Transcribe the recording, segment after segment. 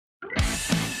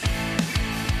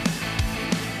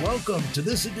Welcome to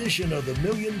this edition of the $1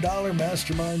 Million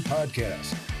Mastermind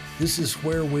Podcast. This is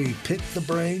where we pick the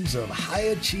brains of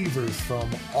high achievers from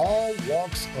all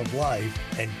walks of life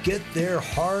and get their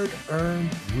hard-earned,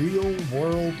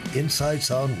 real-world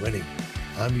insights on winning.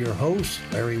 I'm your host,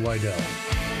 Larry Weidel.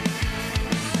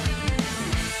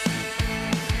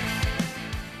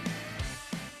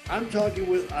 I'm talking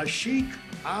with Ashik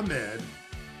Ahmed,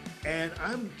 and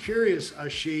I'm curious,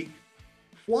 Ashik,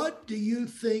 what do you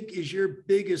think is your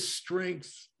biggest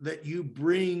strength that you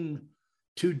bring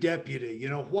to Deputy? You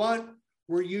know, what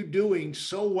were you doing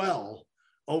so well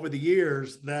over the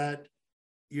years that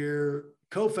your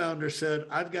co-founder said,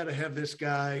 I've got to have this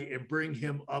guy and bring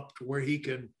him up to where he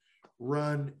can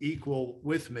run equal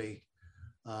with me?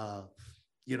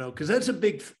 You know, because that's a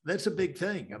big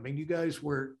thing. I mean, you guys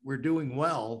were doing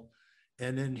well,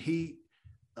 and then he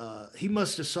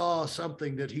must have saw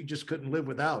something that he just couldn't live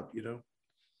without, you know?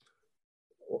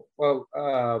 Well,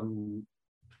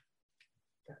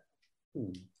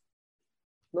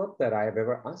 not that I have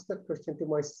ever asked that question to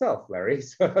myself, Larry.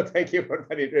 So thank you for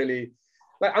that. It really,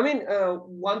 but I mean,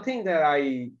 one thing that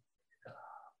I'm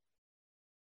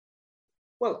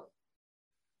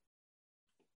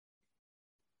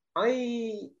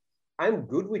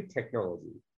good with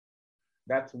technology.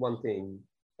 That's one thing.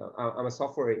 I'm a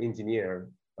software engineer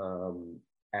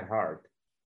at heart.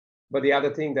 But the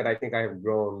other thing that I think I have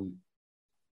grown,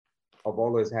 I've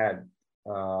always had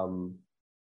a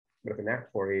bit of a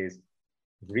knack for is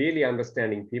really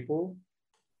understanding people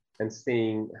and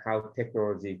seeing how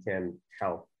technology can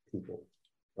help people.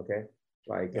 Okay,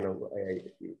 like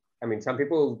I mean, some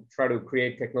people try to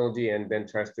create technology and then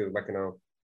tries to kind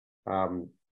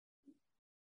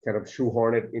of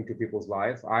shoehorn it into people's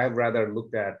life. I've rather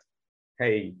looked at,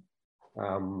 hey,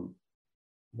 who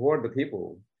are the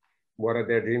people? What are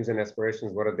their dreams and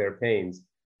aspirations? What are their pains?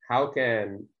 How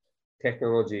can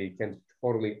technology can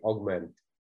totally augment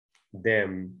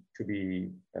them to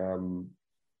be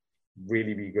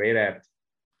really be great at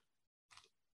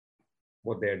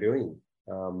what they're doing,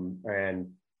 and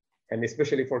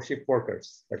especially for shift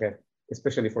workers. Okay,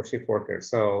 especially for shift workers.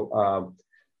 So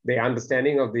the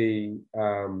understanding of the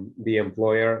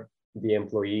employer, the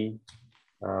employee,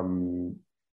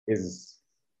 is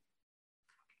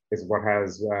what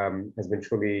has been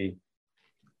truly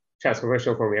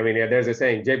transformational for me. I mean, there's a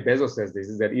saying, Jeff Bezos says this,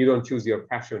 is that you don't choose your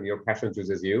passion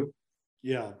chooses you.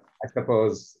 Yeah. I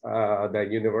suppose the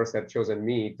universe had chosen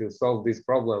me to solve this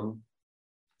problem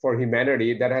for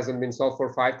humanity that hasn't been solved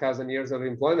for 5,000 years of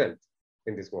employment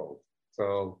in this world.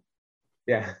 So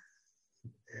yeah,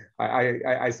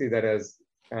 I see that as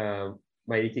my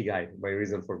ikigai, my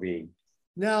reason for being.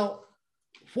 Now,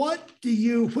 when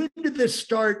did this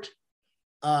start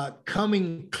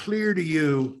coming clear to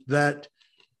you that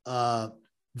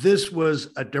this was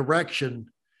a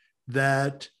direction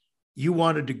that you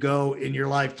wanted to go in your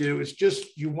life to? It's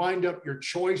just you wind up, your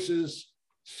choices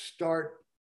start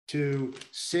to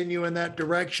send you in that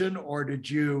direction, or did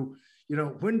you,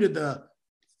 when did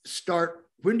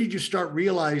you start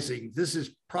realizing this is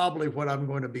probably what I'm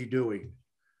going to be doing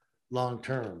long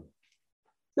term?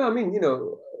 No, I mean,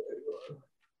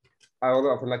 I would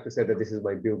often like to say that this is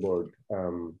my billboard,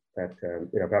 that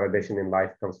validation in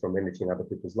life comes from enriching other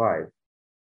people's lives.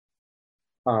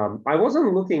 I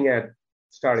wasn't looking at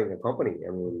starting a company.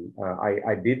 I mean,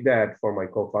 I did that for my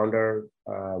co-founder,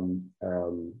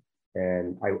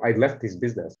 and I left his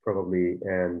business probably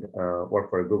and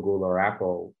worked for Google or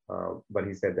Apple. But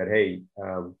he said that, hey,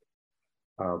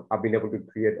 I've been able to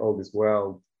create all this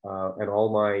wealth, and all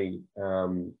my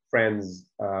friends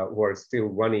who are still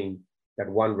running that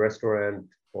one restaurant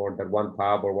or that one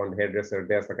pub or one hairdresser,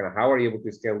 they're like, how are you able to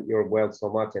scale your wealth so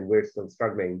much and we're still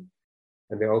struggling?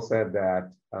 And they all said that,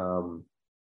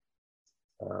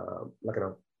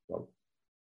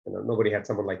 nobody had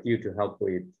someone like you to help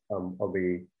with all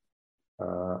the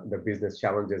business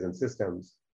challenges and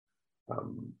systems.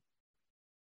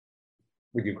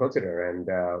 Would you consider? And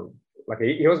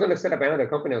he was going to set up another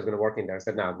company I was going to work in there. I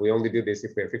said, no, we only do this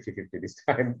if we're 50-50 this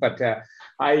time. But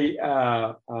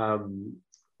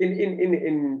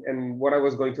and what I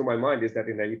was going through my mind is that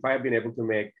if I have been able to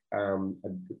make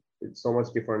so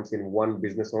much difference in one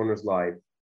business owner's life,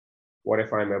 what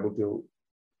if I'm able to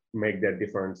make that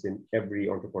difference in every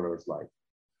entrepreneur's life?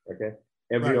 Okay,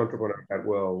 every entrepreneur that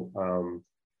will,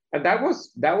 and that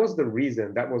was the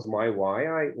reason. That was my why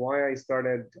I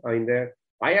started in there.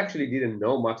 I actually didn't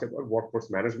know much about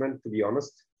workforce management, to be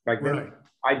honest, back then. Right.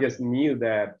 I just knew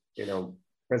that,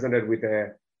 presented with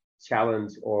a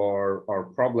challenge or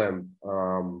problem,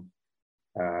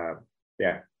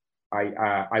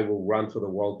 I will run through the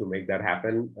world to make that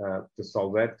happen, to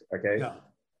solve it. Okay. Yeah.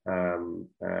 And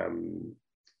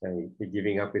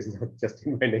giving up is not just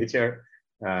in my nature.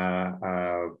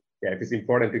 Yeah, if it's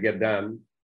important to get done,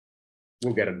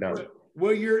 we'll get it done.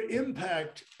 Well, your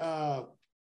impact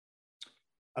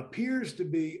appears to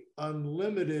be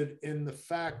unlimited in the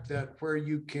fact that where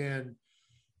you can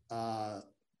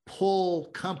pull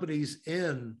companies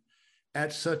in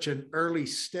at such an early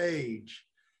stage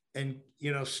and,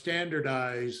 you know,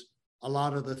 standardize a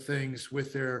lot of the things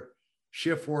with their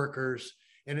shift workers.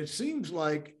 And it seems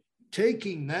like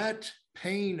taking that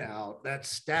pain out, that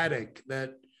static,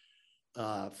 that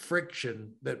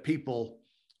friction that people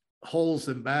holds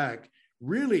them back,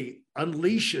 really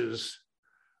unleashes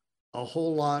a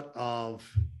whole lot of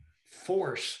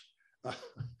force,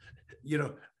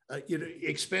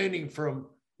 expanding from,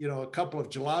 a couple of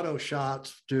gelato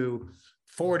shots to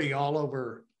 40 all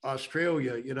over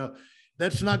Australia.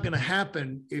 That's not going to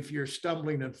happen if you're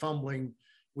stumbling and fumbling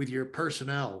with your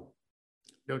personnel,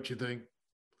 don't you think?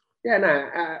 Yeah, no,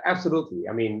 absolutely.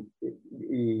 I mean,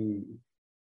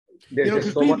 there's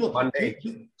just so people, much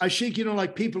Monday. Ashik,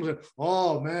 like people say,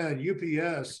 oh man,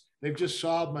 UPS, they've just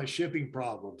solved my shipping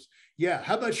problems. Yeah,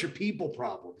 how about your people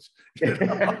problems? You know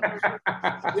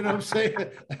what I'm saying?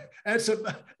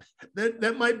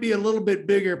 That might be a little bit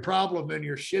bigger problem than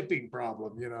your shipping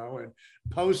problem, and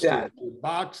postage, and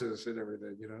boxes and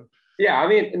everything, Yeah, I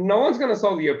mean, no one's going to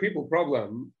solve your people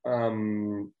problem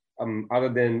other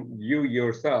than you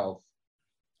yourself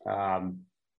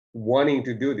wanting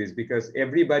to do this, because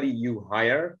everybody you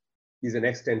hire is an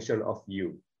extension of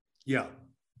you. Yeah.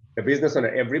 The business owner,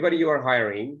 everybody you are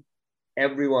hiring,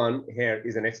 everyone here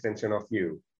is an extension of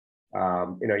you.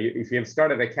 If you've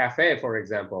started a cafe, for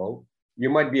example, you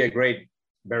might be a great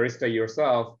barista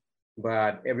yourself,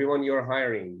 but everyone you're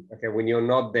hiring, okay, when you're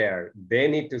not there, they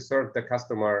need to serve the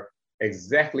customer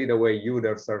exactly the way you would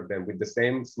have served them, with the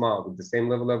same smile, with the same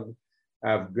level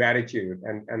of gratitude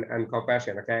and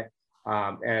compassion, okay?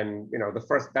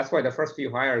 That's why the first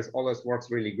few hires always works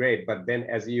really great. But then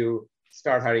as you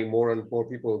start hiring more and more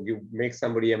people, you make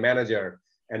somebody a manager,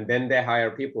 and then they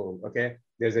hire people, okay?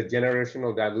 There's a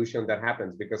generational dilution that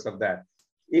happens because of that.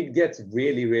 It gets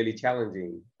really, really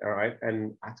challenging, all right?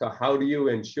 And so how do you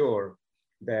ensure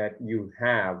that you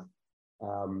have,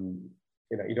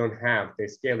 you don't have the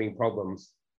scaling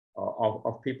problems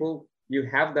of people? You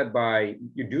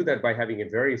do that by having a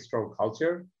very strong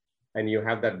culture, and you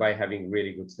have that by having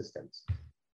really good systems,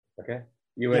 okay?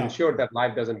 You ensure that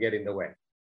life doesn't get in the way.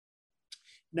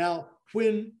 Now,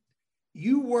 when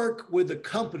you work with a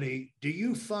company, do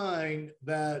you find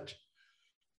that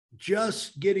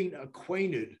just getting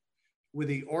acquainted with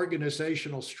the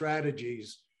organizational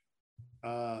strategies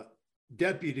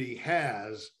Deputy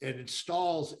has and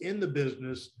installs in the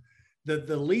business, that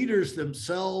the leaders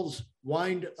themselves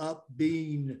wind up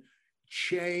being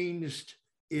changed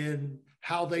in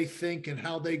how they think and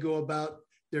how they go about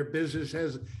their business?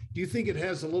 Do you think it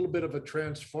has a little bit of a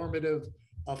transformative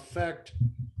effect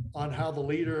on how the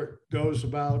leader goes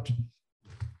about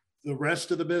the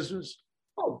rest of the business?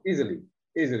 Oh, easily.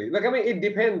 Look, I mean, it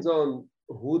depends on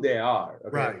who they are.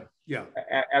 Okay? Right. Yeah.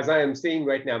 As I am seeing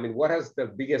right now, I mean, what has the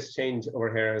biggest change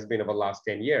over here has been over the last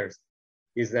 10 years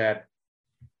is that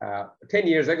 10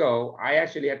 years ago, I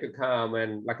actually had to come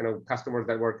and, customers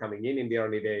that were coming in the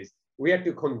early days, we had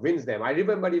to convince them. I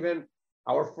remember even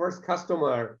our first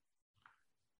customer,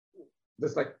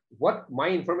 just like, what, my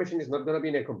information is not going to be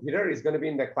in a computer, it's going to be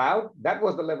in the cloud. That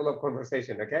was the level of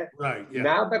conversation, okay? Right, yeah.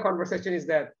 Now the conversation is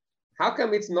that, how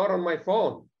come it's not on my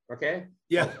phone, okay?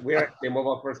 Yeah. Well, we're actually a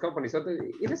mobile first company. So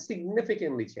it has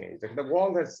significantly changed. The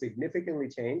world has significantly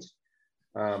changed.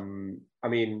 I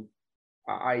mean,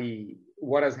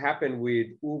 what has happened with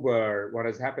Uber, what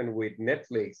has happened with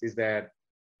Netflix is that,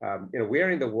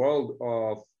 we're in the world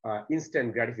of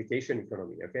instant gratification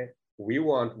economy, okay? We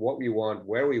want what we want,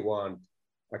 where we want,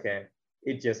 okay?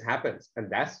 It just happens.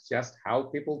 And that's just how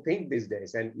people think these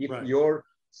days. And if your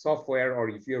software or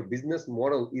if your business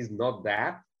model is not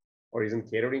that, or isn't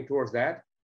catering towards that,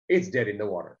 it's dead in the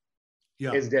water.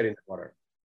 Yeah. It's dead in the water.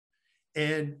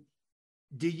 And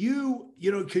do you,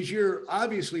 because you're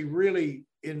obviously really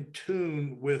in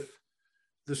tune with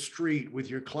the street, with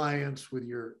your clients, with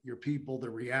your people, the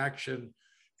reaction,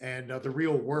 and the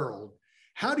real world.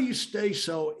 How do you stay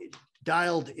so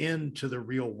dialed into the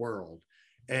real world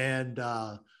and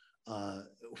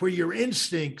where your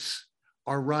instincts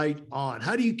are right on?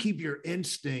 How do you keep your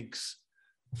instincts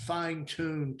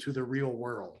fine-tuned to the real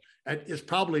world? It's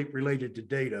probably related to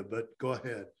data, but go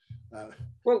ahead.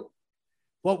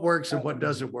 What works and what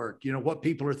doesn't work? What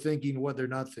people are thinking, what they're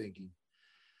not thinking.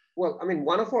 Well, I mean,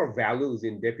 one of our values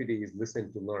in Deputy is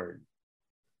listen to learn.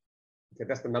 Okay,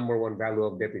 that's the number one value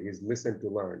of deputy is listen to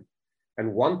learn.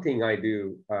 And one thing I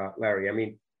do, Larry, I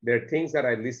mean, there are things that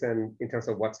I listen in terms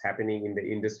of what's happening in the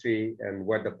industry and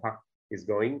where the puck is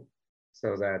going,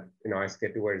 so that I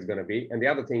get to where it's going to be. And the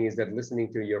other thing is that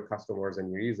listening to your customers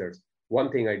and your users.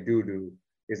 One thing I do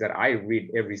is that I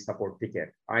read every support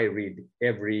ticket. I read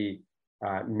every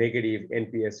negative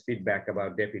NPS feedback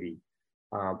about deputy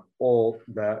all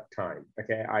the time.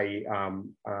 Okay,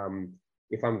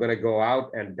 if I'm going to go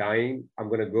out and dine, I'm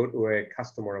going to go to a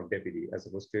customer of deputy as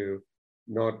opposed to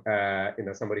not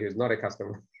somebody who's not a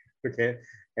customer. Okay,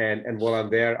 and while I'm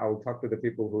there, I will talk to the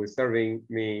people who are serving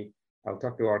me. I'll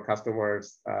talk to our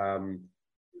customers.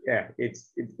 Yeah,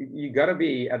 you got to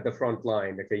be at the front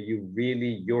line. Okay, you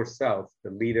really yourself,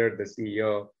 the leader, the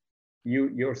CEO, you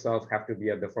yourself have to be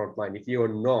at the front line. If you are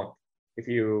not, if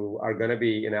you are going to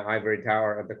be in an ivory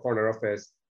tower at the corner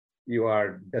office, you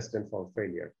are destined for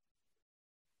failure.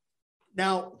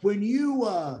 Now, when you,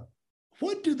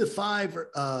 what do the five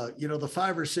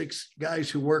or six guys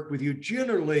who work with you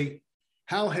generally,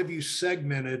 how have you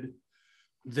segmented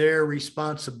their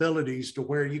responsibilities to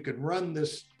where you can run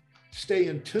this, stay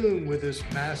in tune with this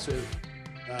massive,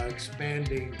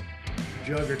 expanding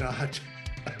juggernaut?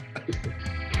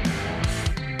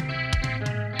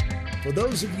 For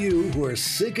those of you who are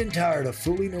sick and tired of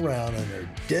fooling around and are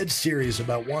dead serious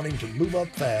about wanting to move up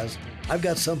fast, I've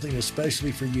got something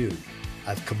especially for you.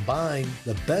 I've combined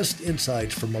the best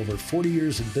insights from over 40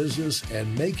 years in business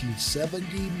and making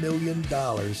 $70 million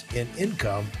in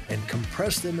income and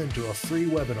compressed them into a free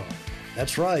webinar.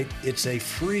 That's right, it's a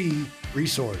free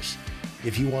resource.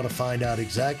 If you want to find out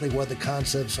exactly what the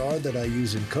concepts are that I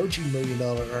use in coaching $1 million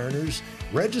earners,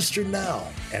 register now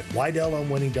at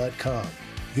WeidelOnWinning.com.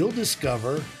 You'll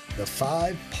discover the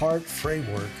 5-part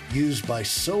framework used by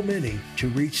so many to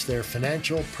reach their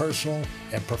financial, personal,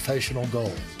 and professional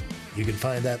goals. You can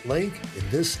find that link in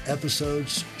this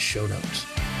episode's show notes.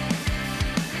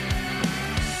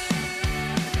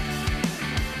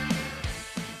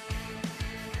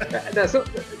 So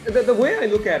the way I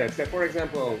look at it, so for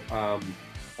example,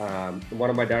 one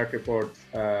of my direct reports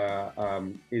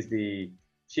is the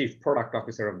chief product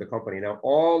officer of the company. Now,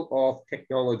 all of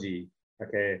technology,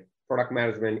 okay, product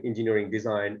management, engineering,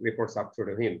 design reports up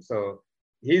to him. So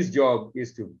his job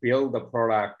is to build the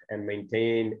product and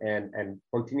maintain and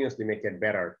continuously make it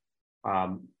better.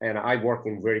 And I work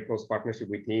in very close partnership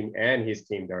with him and his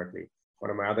team directly. One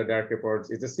of my other direct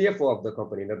reports is the CFO of the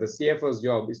company. Now, the CFO's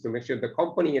job is to make sure the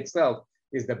company itself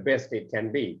is the best it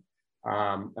can be,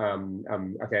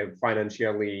 okay,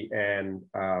 financially and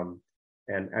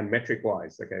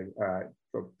metric-wise. Okay,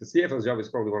 so the CFO's job is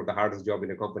probably one of the hardest jobs in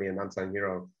the company and unsung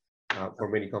hero for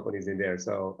many companies in there.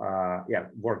 So yeah,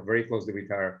 work very closely with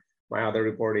her. My other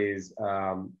report is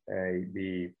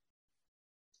the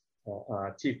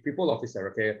chief people officer.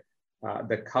 Okay,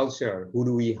 the culture. Who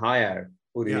do we hire?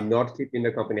 Who do we not keep in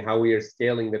the company? How we are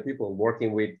scaling the people.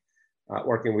 Working with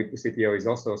the CTO is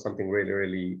also something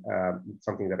really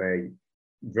something that I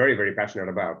very passionate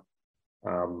about.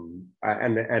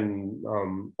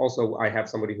 Also I have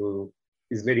somebody who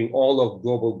is leading all of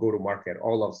global go-to-market,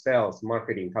 all of sales,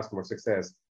 marketing, customer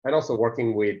success, and also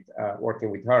working with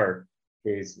her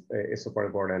is super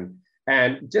important.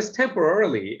 And just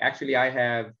temporarily, actually, I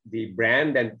have the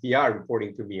brand and PR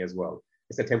reporting to me as well.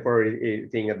 It's a temporary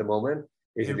thing at the moment.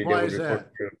 And why is that?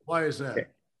 Why is that? Okay.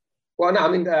 Well, no, I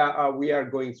mean, we are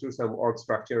going through some org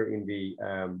structure in the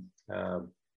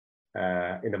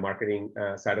marketing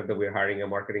side of we're hiring a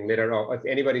marketing leader. Or if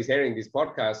anybody's hearing this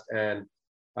podcast and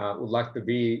would like to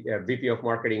be a VP of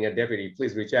marketing and deputy,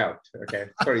 please reach out. Okay,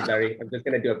 sorry, Larry, I'm just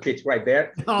going to do a pitch right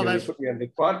there. Oh, that's put me on the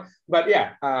spot. But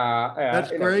yeah,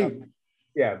 that's great.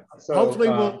 Yeah. So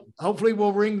hopefully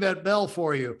we'll ring that bell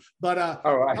for you. But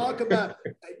all right. Talk about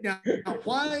now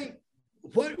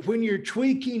when you're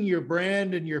tweaking your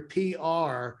brand and your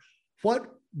PR,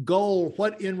 what goal,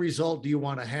 what end result do you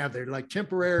want to have there? Like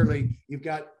temporarily, you've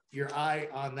got your eye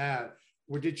on that.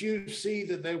 Or did you see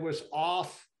that they was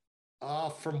off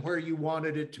from where you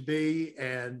wanted it to be,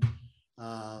 and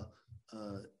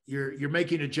you're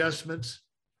making adjustments?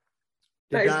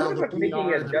 No, it's not about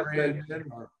making adjustments.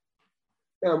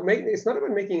 It's not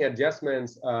about making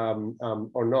adjustments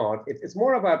or not. It's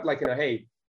more about like, hey,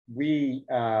 we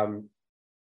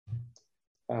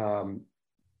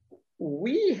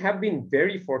have been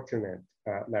very fortunate,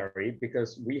 Larry,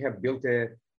 because we have built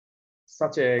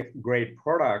such a great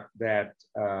product that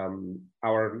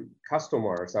our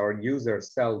customers, our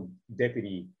users sell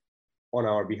deputy on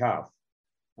our behalf.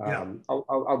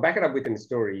 I'll back it up with a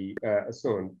story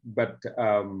soon, but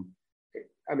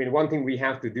I mean, one thing we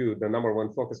have to do, the number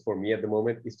one focus for me at the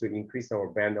moment is to increase our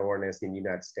brand awareness in the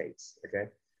United States. Okay.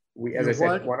 As I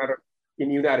said, in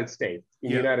United States,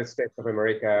 United States of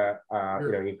America,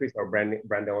 increase our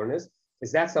brand awareness.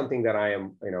 Is that something that I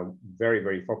am, very,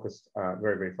 very focused on?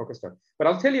 But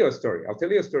I'll tell you a story.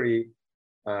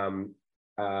 And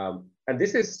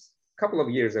this is a couple of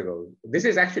years ago. This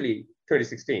is actually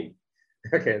 2016.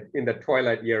 Okay, in the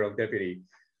twilight year of Deputy.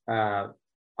 I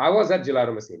was at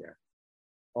Gelato Messina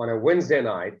on a Wednesday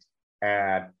night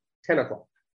at 10 o'clock,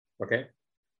 okay,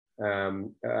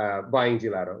 buying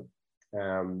gelato.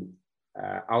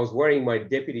 I was wearing my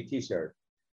Deputy t-shirt.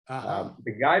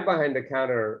 The guy behind the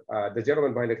counter, the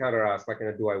gentleman behind the counter asked, like,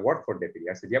 do I work for Deputy?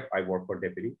 I said, yep, I work for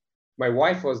Deputy. My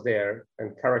wife was there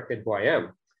and corrected who I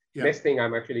am. Yeah. Next thing,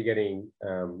 I'm actually getting,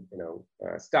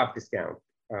 staff discount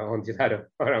on gelato.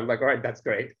 And I'm like, all right, that's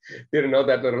great. Didn't know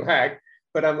that little hack.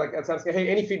 But I'm like, I was asking, hey,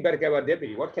 any feedback about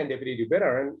Deputy? What can Deputy do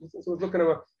better? And so I was looking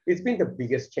at, it's been the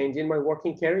biggest change in my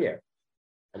working career.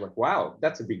 I'm like, wow,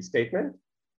 that's a big statement.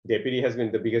 Deputy has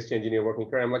been the biggest change in your working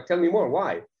career. I'm like, tell me more,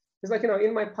 why? It's like,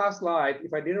 in my past life,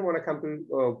 if I didn't want to come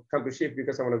to shift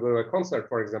because I want to go to a concert,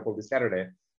 for example, this Saturday,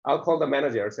 I'll call the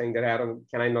manager saying that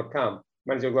can I not come?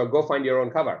 Manager will go find your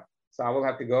own cover. So I will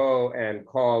have to go and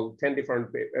call 10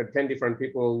 different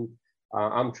people.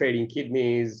 I'm trading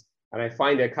kidneys. And I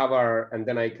find a cover, and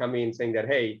then I come in saying that,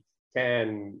 hey,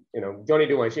 can Johnny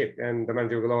do my shift? And the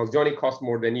manager will go, oh, Johnny costs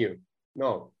more than you.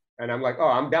 No. And I'm like, oh,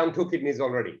 I'm down 2 kidneys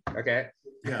already. Okay.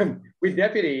 Yeah. With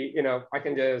Deputy, I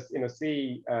can just,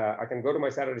 see, I can go to my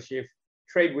Saturday shift,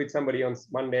 trade with somebody on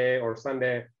Monday or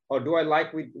Sunday, or do I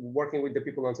like working with the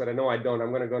people on Saturday? No, I don't. I'm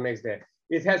going to go next day.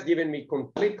 It has given me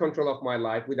complete control of my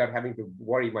life without having to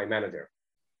worry my manager.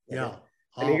 Okay? Yeah.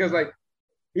 And he goes like,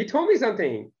 he told me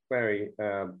something, Larry,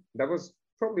 that was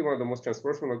probably one of the most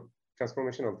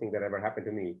transformational thing that ever happened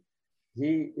to me.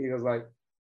 He was like,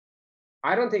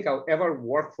 I don't think I'll ever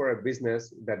work for a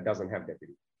business that doesn't have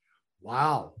Deputy.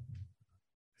 Wow.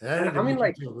 That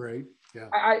feel great. Yeah.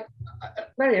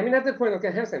 Larry, at that point,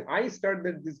 okay, Hanson, I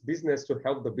started this business to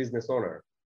help the business owner,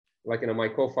 like, my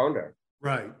co-founder.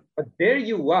 Right. But there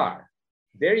you are,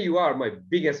 my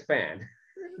biggest fan.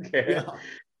 Okay.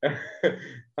 Yeah.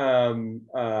 And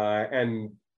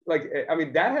like,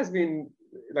 that has been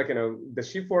like, the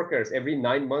shift workers, every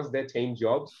 9 months, they change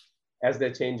jobs. As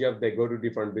they change job, they go to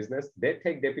different business. They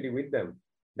take Deputy with them.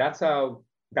 That's how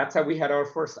we had our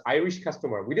first Irish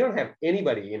customer. We don't have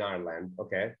anybody in Ireland,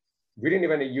 okay? We didn't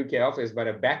even have a UK office, but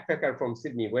a backpacker from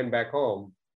Sydney went back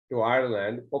home to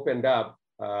Ireland, opened up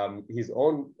his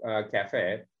own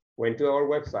cafe, went to our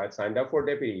website, signed up for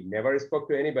Deputy, never spoke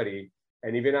to anybody.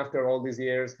 And even after all these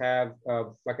years, have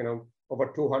over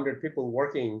 200 people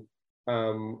working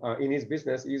in his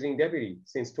business using Deputy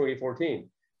since 2014.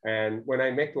 And when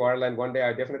I make to Ireland one day,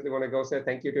 I definitely want to go say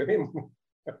thank you to him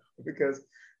because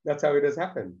that's how it has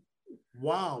happened.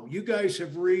 Wow, you guys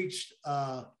have reached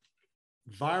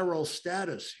viral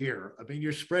status here.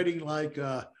 You're spreading like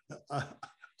a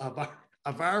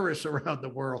virus around the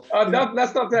world.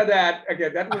 Let's not say that. Okay,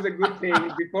 that was a good thing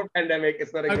before pandemic.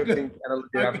 It's not a good thing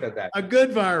after that. A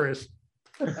good virus.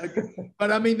 But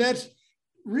that's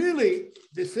really,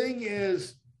 the thing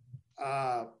is,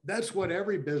 that's what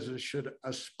every business should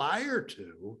aspire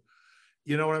to.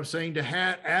 You know what I'm saying? To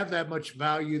have that much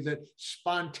value that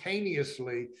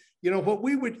spontaneously, what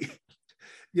we would,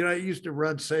 I used to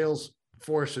run sales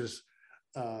forces,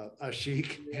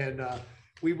 Ashik, and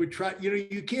we would try,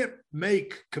 you can't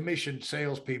make commission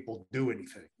salespeople do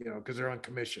anything, because they're on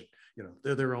commission,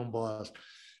 they're their own boss.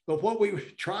 But what we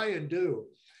would try and do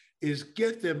is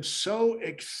get them so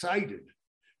excited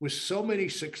with so many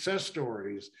success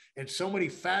stories and so many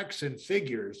facts and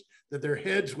figures that their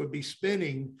heads would be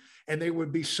spinning and they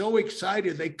would be so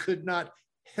excited they could not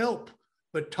help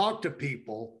but talk to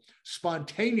people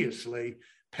spontaneously,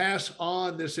 pass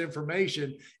on this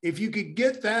information. If you could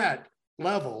get that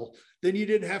level, then you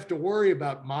didn't have to worry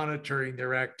about monitoring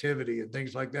their activity and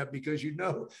things like that, because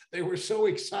they were so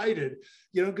excited,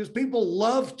 because people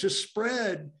love to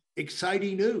spread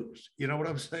exciting news. You know what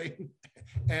I'm saying?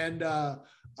 And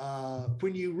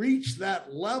when you reach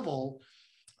that level,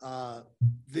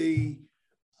 there's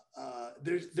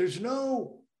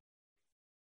no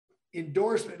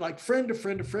endorsement, like friend to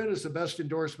friend to friend is the best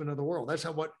endorsement of the world. That's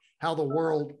how the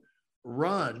world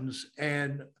runs.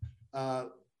 And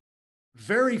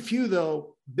very few,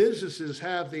 though, businesses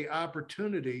have the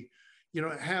opportunity,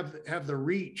 have the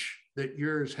reach that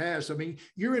yours has.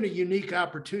 You're in a unique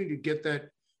opportunity to get that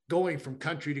going from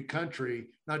country to country,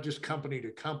 not just company to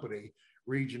company,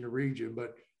 region to region,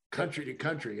 but country to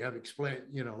country. Have explained,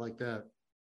 like that.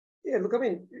 Yeah, look, I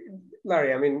mean,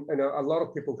 Larry, I mean, a lot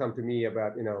of people come to me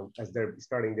about, as they're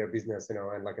starting their business,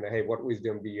 and like, hey, what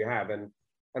wisdom do you have? And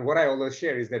what I always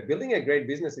share is that building a great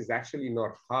business is actually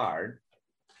not hard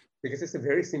because it's a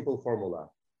very simple formula.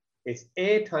 It's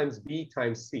A times B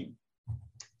times C.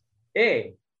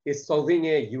 A is solving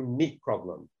a unique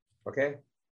problem, okay?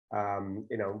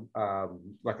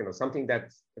 Something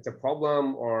that's it's a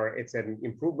problem or it's an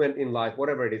improvement in life,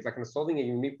 whatever it is, like solving a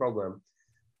unique problem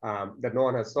that no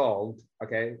one has solved,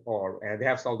 okay? Or they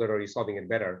have solved it or you're solving it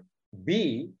better.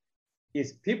 B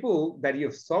is people that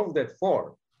you've solved it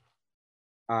for.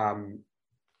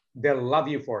 They'll love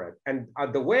you for it. And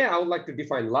the way I would like to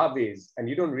define love is, and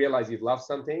you don't realize you love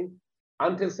something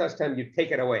until such time you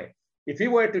take it away. If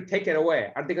you were to take it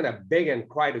away, are they going to beg and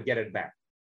cry to get it back?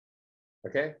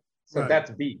 Okay, so Right.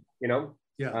 that's B,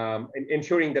 Yeah.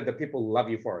 ensuring that the people love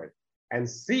you for it. And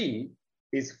C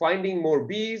is finding more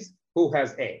Bs who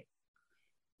has A.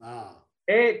 Ah.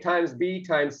 A times B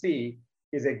times C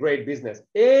is a great business.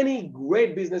 Any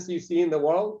great business you see in the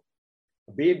world,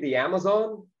 be it the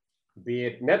Amazon, be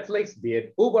it Netflix, be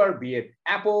it Uber, be it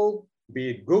Apple,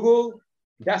 be it Google,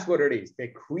 that's what it is. They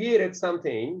created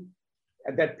something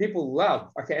that people love.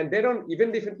 Okay, and they don't,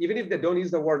 even if they don't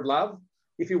use the word love,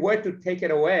 if you were to take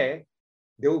it away,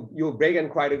 you'll beg and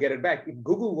cry to get it back. If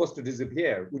Google was to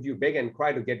disappear, would you beg and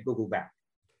cry to get Google back?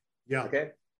 Yeah.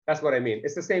 Okay, that's what I mean.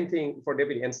 It's the same thing for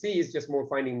deputy. And C is just more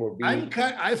finding more B.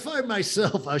 I find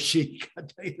myself, Ashik, I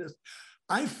tell you this,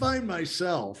 I find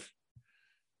myself,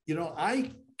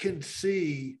 I can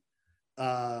see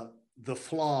the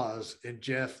flaws in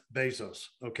Jeff Bezos.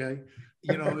 Okay,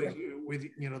 with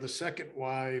the second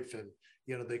wife and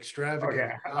the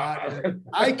extravagant.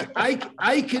 Okay.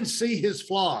 I can see his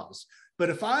flaws, but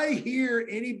if I hear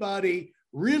anybody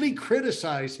really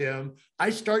criticize him, I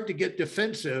start to get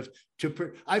defensive.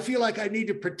 I feel like I need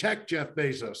to protect Jeff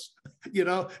Bezos.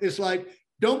 It's like,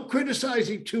 don't criticize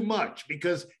him too much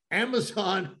because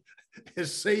Amazon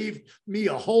has saved me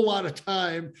a whole lot of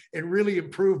time and really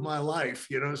improved my life.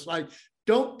 It's like,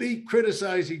 don't be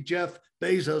criticizing Jeff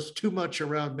Bezos too much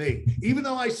around me, even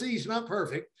though I see he's not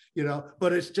perfect,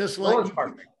 but it's just like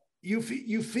you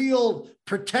feel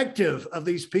protective of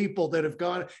these people that have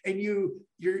gone, and you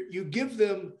give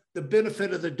them the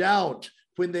benefit of the doubt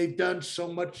when they've done so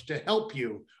much to help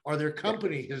you, or their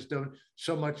company has done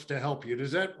so much to help you.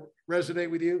 Does that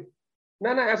resonate with you?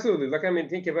 No, absolutely. Like,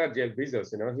 think about Jeff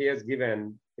Bezos, he has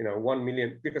given, 1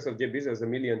 million, because of Jeff Bezos,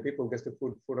 1 million people gets to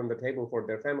put food on the table for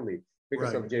their family.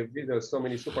 Because of Jeff Bezos, so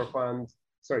many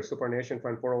SuperNation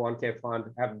Fund, 401k fund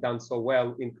have done so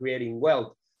well in creating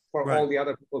wealth for all the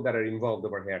other people that are involved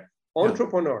over here.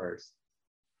 Entrepreneurs.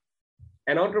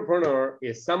 An entrepreneur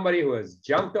is somebody who has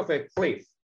jumped off a cliff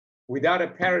without a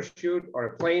parachute or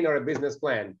a plane or a business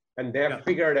plan, and they have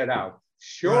figured it out.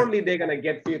 Surely they're going to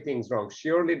get few things wrong.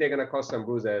 Surely they're going to cause some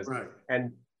bruises.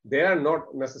 And they are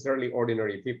not necessarily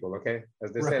ordinary people, okay?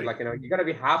 As they said, like, you got to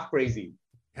be half crazy.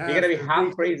 You got to be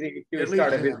half crazy if you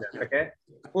start a business, okay?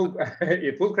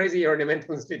 Full crazy, you're in a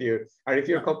mental institute. Or if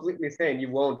you're completely sane, you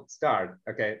won't start,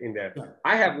 okay, in there.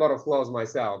 I have a lot of flaws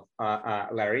myself,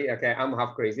 Larry, okay? I'm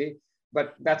half crazy.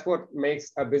 But that's what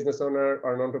makes a business owner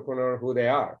or an entrepreneur who they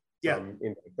are. It's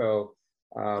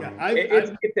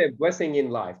a blessing in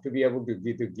life to be able to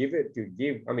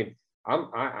give.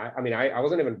 I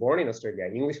wasn't even born in Australia.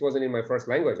 English wasn't in my first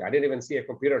language. I didn't even see a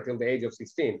computer till the age of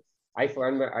 16. I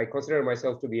consider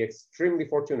myself to be extremely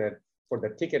fortunate for the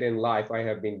ticket in life I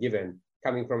have been given,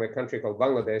 coming from a country called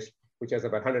Bangladesh, which has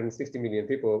about 160 million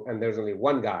people, and there's only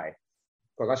one guy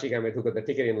called Ashik Ahmed who got the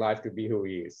ticket in life to be who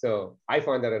he is. So I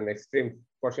find that an extreme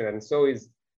fortune, and so is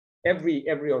every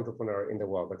entrepreneur in the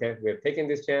world. Okay, we have taken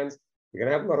this chance. We're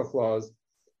gonna have a lot of flaws,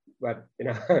 but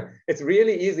it's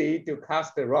really easy to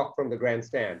cast a rock from the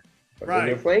grandstand. But when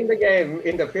you're playing the game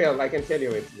in the field, I can tell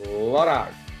you it's a lot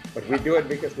hard. But we do it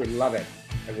because we love it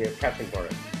and we have passion for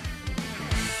it.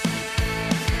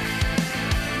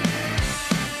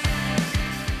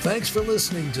 Thanks for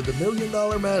listening to the $1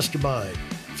 Million Mastermind.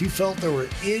 If you felt there were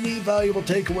any valuable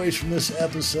takeaways from this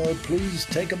episode, please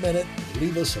take a minute and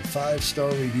leave us a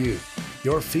 5-star review.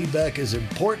 Your feedback is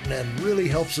important and really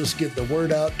helps us get the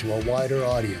word out to a wider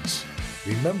audience.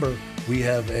 Remember, we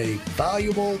have a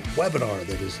valuable webinar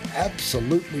that is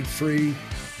absolutely free.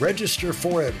 Register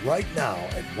for it right now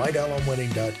at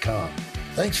whitealumwinning.com.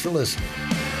 Thanks for listening.